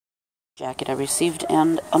Jacket I received,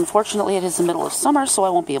 and unfortunately it is the middle of summer, so I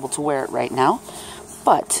won't be able to wear it right now.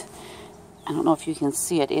 But I don't know if you can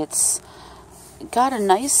see it. It's got a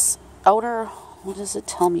nice outer, what does it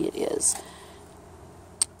tell me it is?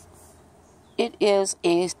 It is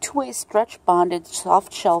a two-way stretch bonded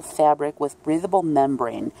soft shell fabric with breathable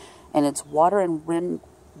membrane, and it's water and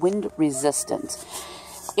wind resistant.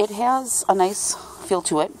 It has a nice feel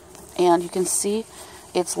to it, and you can see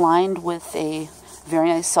it's lined with a very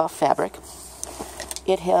nice soft fabric.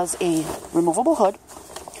 It has a removable hood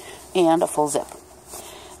and a full zip.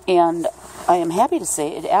 And I am happy to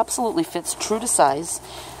say it absolutely fits true to size.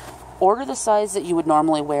 Order the size that you would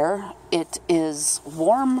normally wear. It is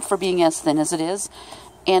warm for being as thin as it is,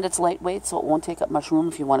 and it's lightweight, so it won't take up much room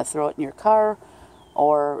if you want to throw it in your car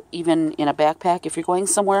or even in a backpack if you're going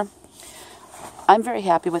somewhere. I'm very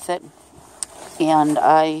happy with it, and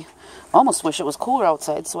I almost wish it was cooler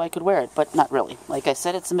outside so I could wear it, but not really. Like I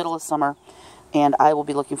said, it's the middle of summer, and I will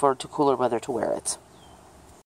be looking forward to cooler weather to wear it.